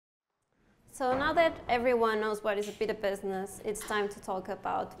So now that everyone knows what is a bit of business, it's time to talk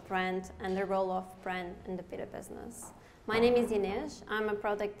about brand and the role of brand in the bit of business. My name is Ines. I'm a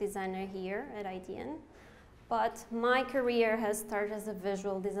product designer here at Idean, but my career has started as a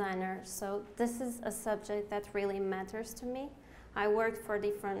visual designer, so this is a subject that really matters to me. I worked for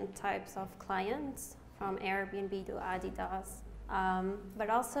different types of clients, from Airbnb to Adidas, but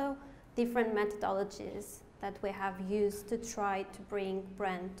also different methodologies that we have used to try to bring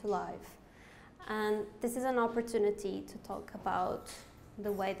brand to life. And this is an opportunity to talk about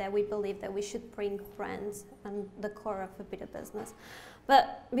the way that we believe that we should bring brands and the core of a bit of business.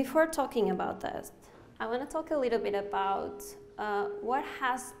 But before talking about that, I want to talk a little bit about what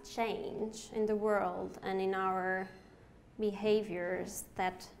has changed in the world and in our behaviors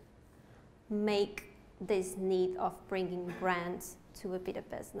that make this need of bringing brands to a bit of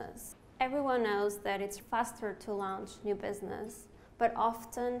business. Everyone knows that it's faster to launch new business, but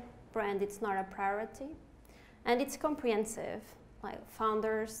often brand, it's not a priority, and it's comprehensive. Like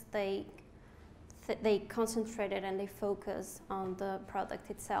founders, they concentrated and they focus on the product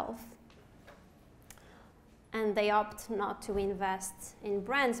itself, and they opt not to invest in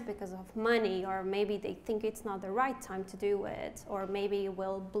brands because of money, or maybe they think it's not the right time to do it, or maybe it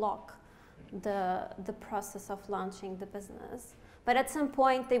will block the process of launching the business. But at some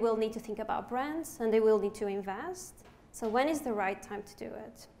point, they will need to think about brands and they will need to invest. So when is the right time to do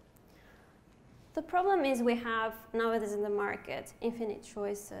it? The problem is we have nowadays in the market infinite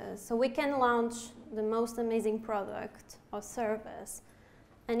choices. So we can launch the most amazing product or service,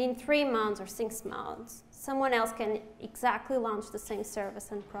 and in 3 months or 6 months, someone else can exactly launch the same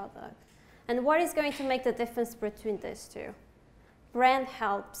service and product. And what is going to make the difference between these two? Brand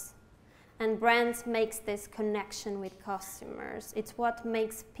helps, and brand makes this connection with customers. It's what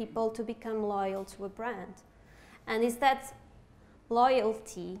makes people to become loyal to a brand. And it's that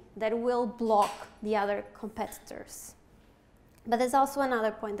loyalty that will block the other competitors. But there's also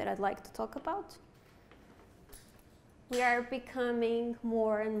another point that I'd like to talk about. We are becoming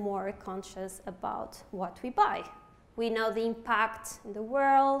more and more conscious about what we buy. We know the impact in the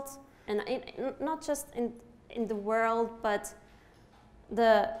world, and not just in the world, but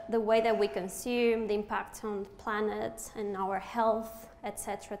the way that we consume, the impact on the planet and our health,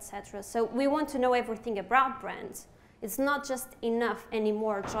 etc., etc. So we want to know everything about brands. It's not just enough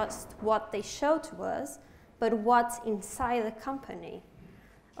anymore just what they show to us, but what's inside the company.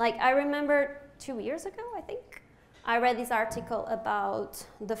 Like I remember 2 years ago, I think, I read this article about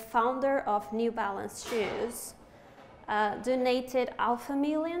the founder of New Balance shoes donated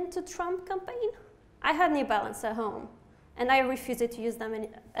 $500,000 to Trump campaign. I had New Balance at home, and I refused to use them, and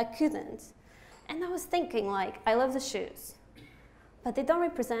I couldn't. And I was thinking, like, I love the shoes, but they don't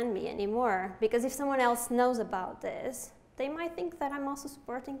represent me anymore, because if someone else knows about this, they might think that I'm also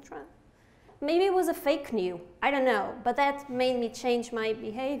supporting Trump. Maybe it was a fake news, I don't know, but that made me change my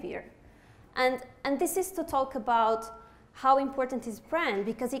behavior. And this is to talk about how important is brand,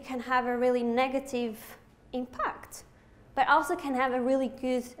 because it can have a really negative impact, but also can have a really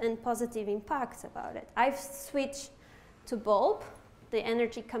good and positive impact about it. I've switched to Bulb, the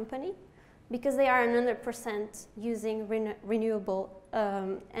energy company, because they are 100% using renewable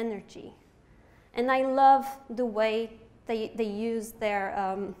energy. And I love the way they use their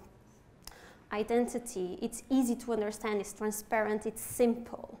identity. It's easy to understand, it's transparent, it's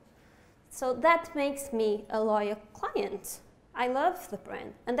simple. So that makes me a loyal client. I love the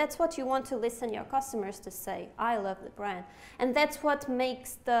brand. And that's what you want to listen your customers to say, I love the brand. And that's what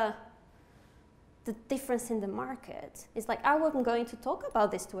makes the difference in the market. It's like, I wasn't going to talk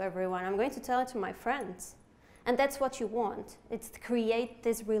about this to everyone. I'm going to tell it to my friends. And that's what you want. It's to create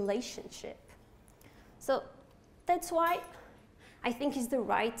this relationship. So that's why I think it's the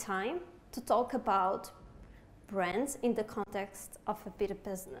right time to talk about brands in the context of a bit of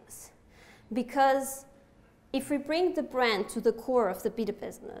business. Because if we bring the brand to the core of the bit of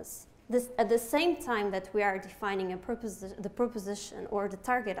business, at the same time that we are defining the proposition or the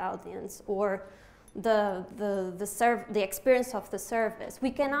target audience or the experience of the service,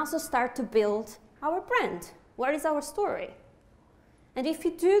 we can also start to build our brand. What is our story? And if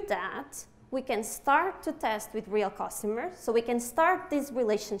you do that, we can start to test with real customers. So we can start this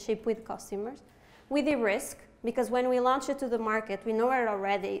relationship with customers with the risk, because when we launch it to the market, we know it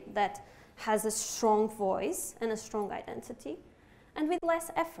already that has a strong voice and a strong identity, and with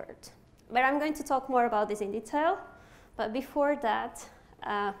less effort. But I'm going to talk more about this in detail. But before that,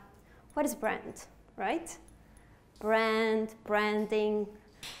 what is brand, right? Brand, branding,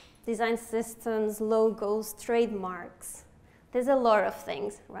 design systems, logos, trademarks. There's a lot of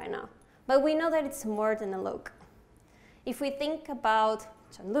things right now. But we know that it's more than a logo. If we think about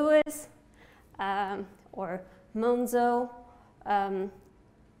John Lewis, or Monzo.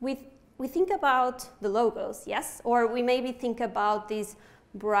 We think about the logos, yes? Or we maybe think about this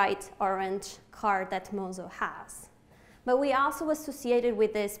bright orange car that Monzo has. But we also associated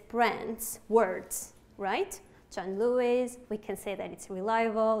with these brands words, right? John Lewis, we can say that it's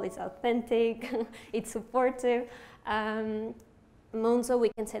reliable, it's authentic, it's supportive. Monzo, we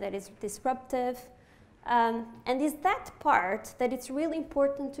can say that it's disruptive. And it's that part that it's really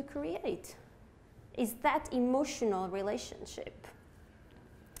important to create, is that emotional relationship.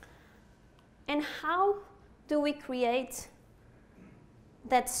 And how do we create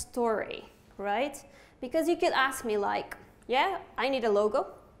that story, right? Because you could ask me like, yeah, I need a logo.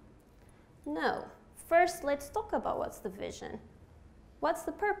 No. First, let's talk about what's the vision. What's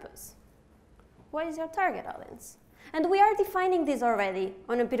the purpose? What is your target audience? And we are defining this already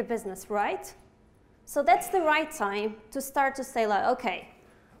on a bit of business, right? So that's the right time to start to say like, okay,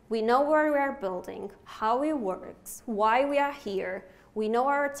 we know where we are building, how it works, why we are here. We know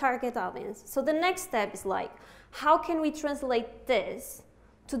our target audience. So the next step is like, how can we translate this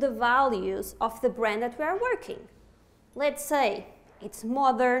to the values of the brand that we are working? Let's say it's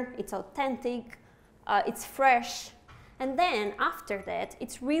modern, it's authentic, it's fresh. And then after that,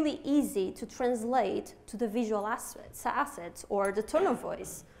 it's really easy to translate to the visual assets or the tone of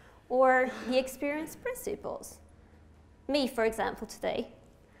voice or the experience principles. Me, for example, today,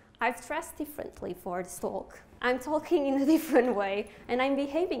 I've dressed differently for this talk. I'm talking in a different way and I'm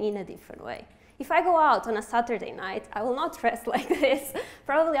behaving in a different way. If I go out on a Saturday night, I will not dress like this.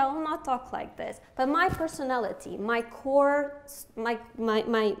 Probably I will not talk like this. But my personality, my core,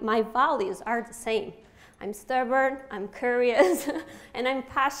 my values are the same. I'm stubborn, I'm curious, and I'm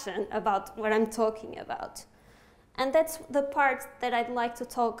passionate about what I'm talking about. And that's the part that I'd like to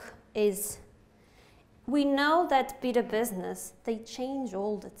talk is, we know that betabusiness, they change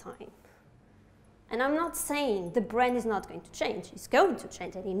all the time. And I'm not saying the brand is not going to change. It's going to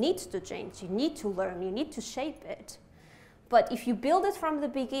change and it needs to change. You need to learn, you need to shape it. But if you build it from the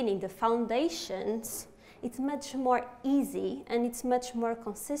beginning, the foundations, it's much more easy and it's much more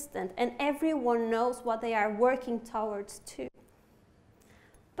consistent and everyone knows what they are working towards too.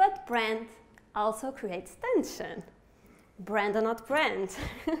 But brand also creates tension. Brand or not brand.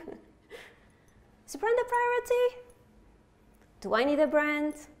 Is brand a priority? Do I need a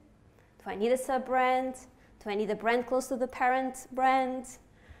brand? Do I need a sub-brand? Do I need a brand close to the parent brand?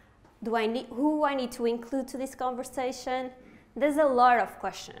 Who I need to include to this conversation? There's a lot of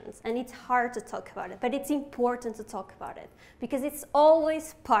questions and it's hard to talk about it, but it's important to talk about it because it's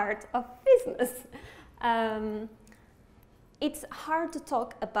always part of business. It's hard to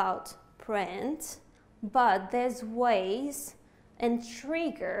talk about brand, but there's ways and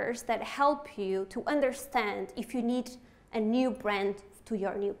triggers that help you to understand if you need a new brand to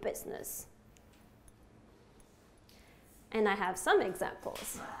your new business. And I have some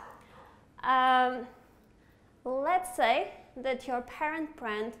examples. Let's say that your parent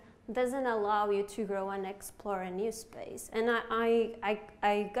brand doesn't allow you to grow and explore a new space. And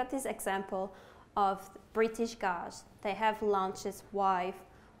I got this example of British Gas. They have launched this Wife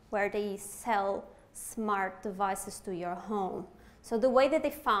where they sell smart devices to your home. So the way that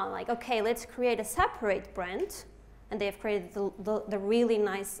they found like, okay, let's create a separate brand, and they've created the really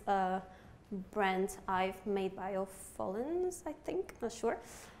nice brand I've made by O'Fallon's, I think, not sure.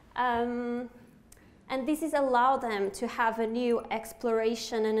 And this has allowed them to have a new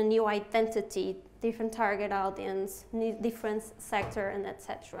exploration and a new identity, different target audience, different sector, and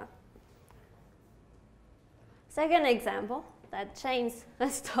etc. Second example that James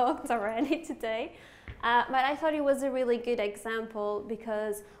has talked already today, but I thought it was a really good example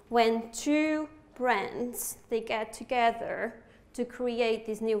because when two brands, they get together to create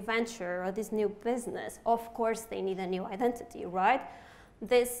this new venture or this new business, of course they need a new identity, right?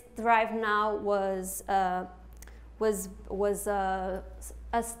 This Drive Now was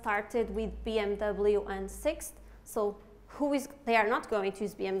started with BMW and Sixt. So they are not going to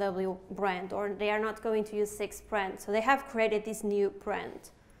use BMW brand or they are not going to use Sixt brand. So they have created this new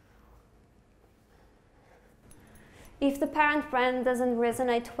brand. If the parent brand doesn't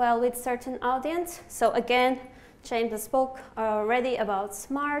resonate well with certain audience, so again, James spoke already about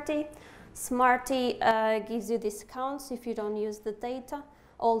Smarty. Smarty gives you discounts if you don't use the data,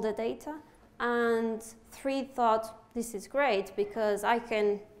 all the data. And 3 thought, this is great because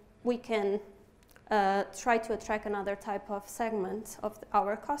we can try to attract another type of segment of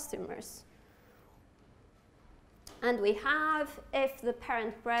our customers. And we have, if the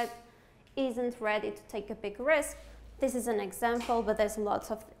parent brand isn't ready to take a big risk, this is an example, but there's lots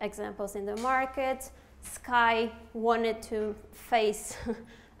of examples in the market. Sky wanted to face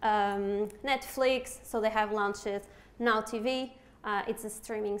Netflix, so they have launched Now TV. It's a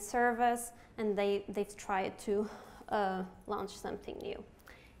streaming service, and they've tried to launch something new.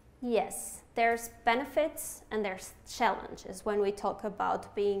 Yes, there's benefits and there's challenges when we talk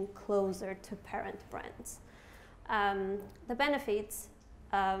about being closer to parent brands. The benefits,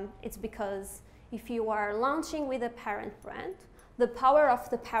 it's because if you are launching with a parent brand, the power of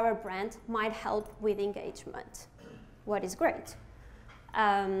the parent brand might help with engagement, what is great.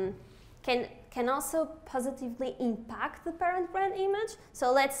 Can also positively impact the parent brand image.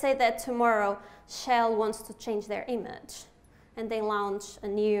 So let's say that tomorrow Shell wants to change their image and they launch a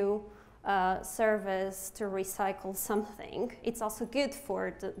new service to recycle something. It's also good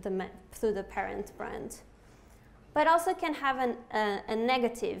for the parent brand. But also can have a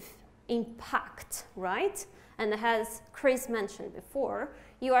negative impact, right? And as Chris mentioned before,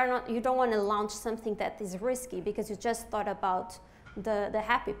 you don't want to launch something that is risky because you just thought about the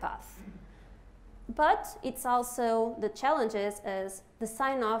happy path. But it's also the challenges as the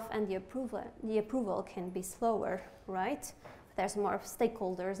sign-off and the approval can be slower, right? There's more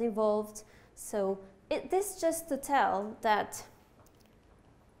stakeholders involved. So this just to tell that,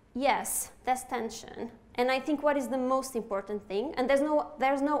 yes, there's tension. And I think what is the most important thing, and there's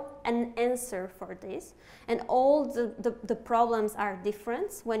no an answer for this, and all the problems are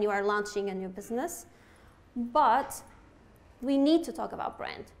different when you are launching a new business, but we need to talk about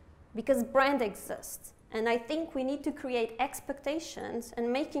brand, because brand exists. And I think we need to create expectations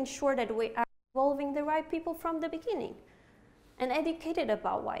and making sure that we are involving the right people from the beginning and educated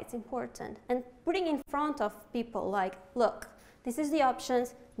about why it's important and putting in front of people like, look, this is the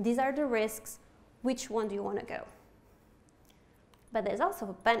options, these are the risks, which one do you want to go? But there's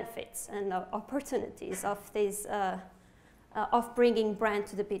also benefits and opportunities of this, of bringing brand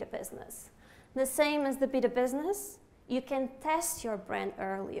to the beta business. The same as the beta business, you can test your brand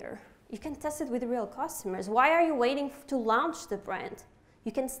earlier. You can test it with real customers. Why are you waiting to launch the brand?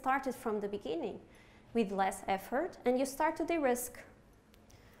 You can start it from the beginning with less effort, and you start to de-risk.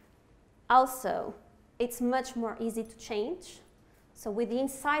 Also, it's much more easy to change. So with the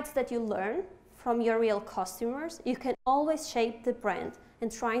insights that you learn from your real customers, you can always shape the brand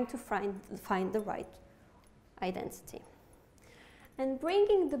and trying to find the right identity. And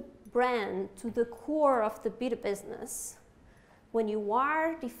bringing the brand to the core of the beta business, when you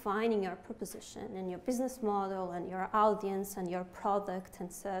are defining your proposition and your business model and your audience and your product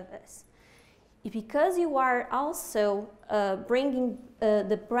and service, because you are also bringing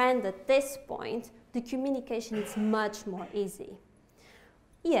the brand at this point, the communication is much more easy.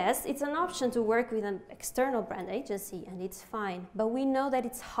 Yes, it's an option to work with an external brand agency, and it's fine, but we know that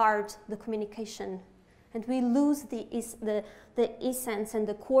it's hard, the communication, and we lose the essence and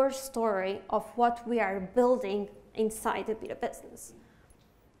the core story of what we are building inside the beta business.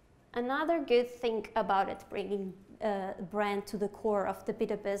 Another good thing about it, bringing brand to the core of the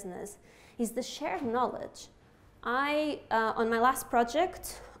beta business, is the shared knowledge. On my last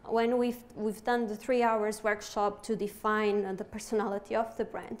project, when we've done the 3 hours workshop to define the personality of the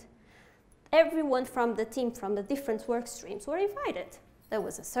brand, everyone from the team from the different work streams were invited. There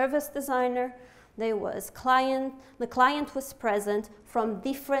was a service designer, there was the client was present from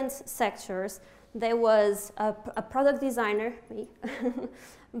different sectors, there was a product designer, me.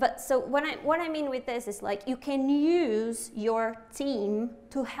 But so what I mean with this is like you can use your team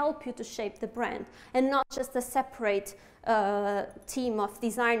to help you to shape the brand and not just a separate team of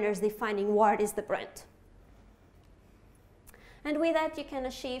designers defining what is the brand. And with that, you can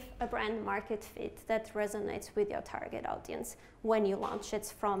achieve a brand market fit that resonates with your target audience when you launch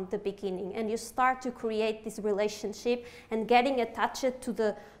it from the beginning. And you start to create this relationship and getting attached to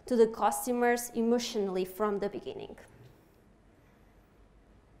the customers emotionally from the beginning.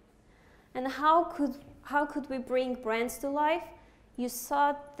 And how could we bring brands to life? You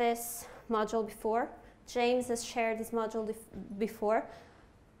saw this module before. James has shared this module before.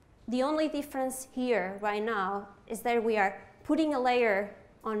 The only difference here right now is that we are putting a layer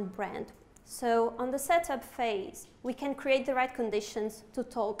on brand. So on the setup phase, we can create the right conditions to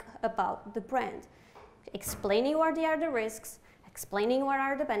talk about the brand, explaining what are the risks, explaining what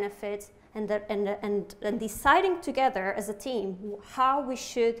are the benefits, and deciding together as a team how we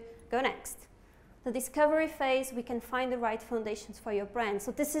should go next. The discovery phase, we can find the right foundations for your brand.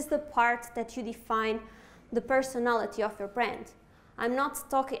 So this is the part that you define the personality of your brand. I'm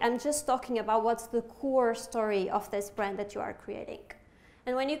just talking about what's the core story of this brand that you are creating.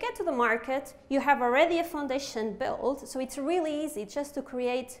 And when you get to the market, you have already a foundation built, so it's really easy just to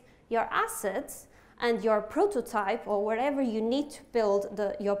create your assets and your prototype or whatever you need to build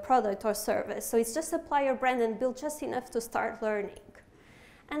your product or service. So it's just apply your brand and build just enough to start learning.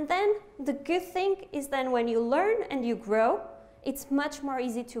 And then the good thing is then when you learn and you grow, it's much more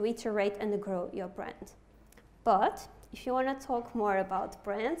easy to iterate and grow your brand. But if you want to talk more about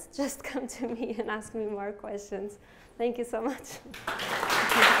brands, just come to me and ask me more questions. Thank you so much.